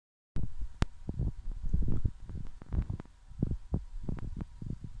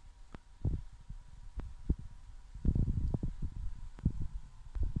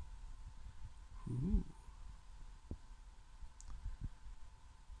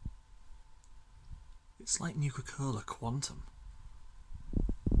It's like Nuka Cola Quantum.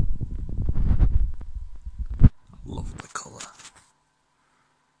 I love the colour.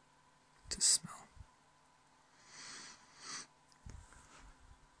 To smell.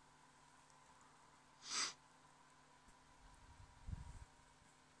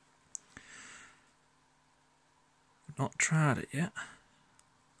 Not tried it yet.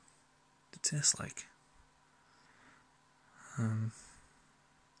 What does it taste like? Okay.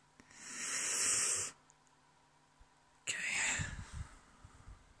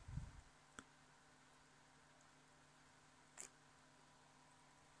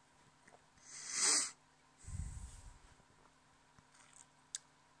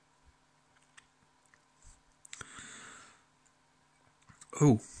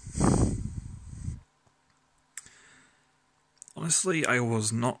 Oh. Honestly, I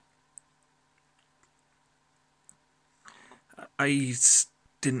was not. I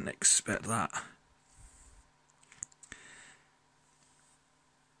didn't expect that.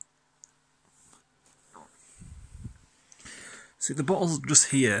 See, the bottle's just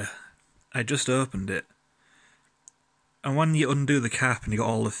here. I just opened it. And when you undo the cap and you got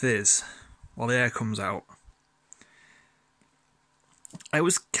all the fizz, while the air comes out, I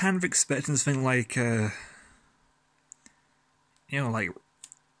was kind of expecting something like, like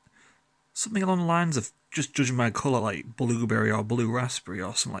something along the lines of, just judging by colour, like blueberry or blue raspberry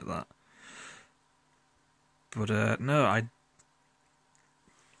or something like that. But no,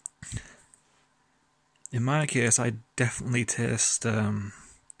 in my case, I definitely taste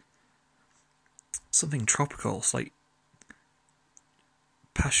something tropical. It's like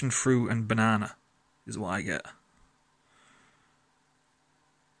passion fruit and banana is what I get.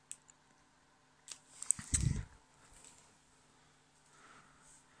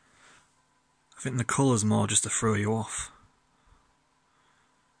 I think the colour's more just to throw you off.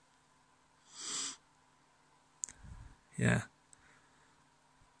 Yeah.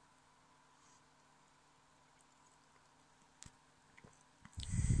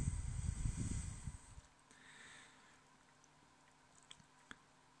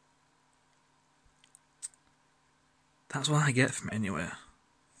 That's what I get from it anyway.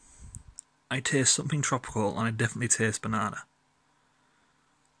 I taste something tropical and I definitely taste banana.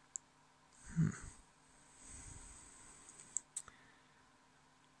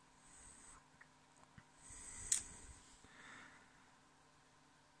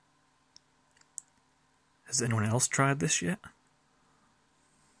 Has anyone else tried this yet? I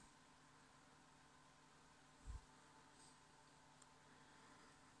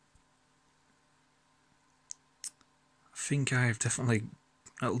think I've definitely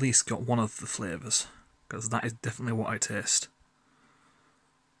at least got one of the flavours, because that is definitely what I taste.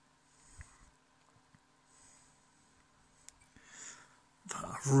 But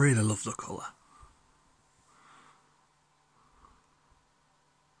I really love the colour.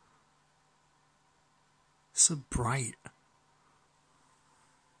 So bright.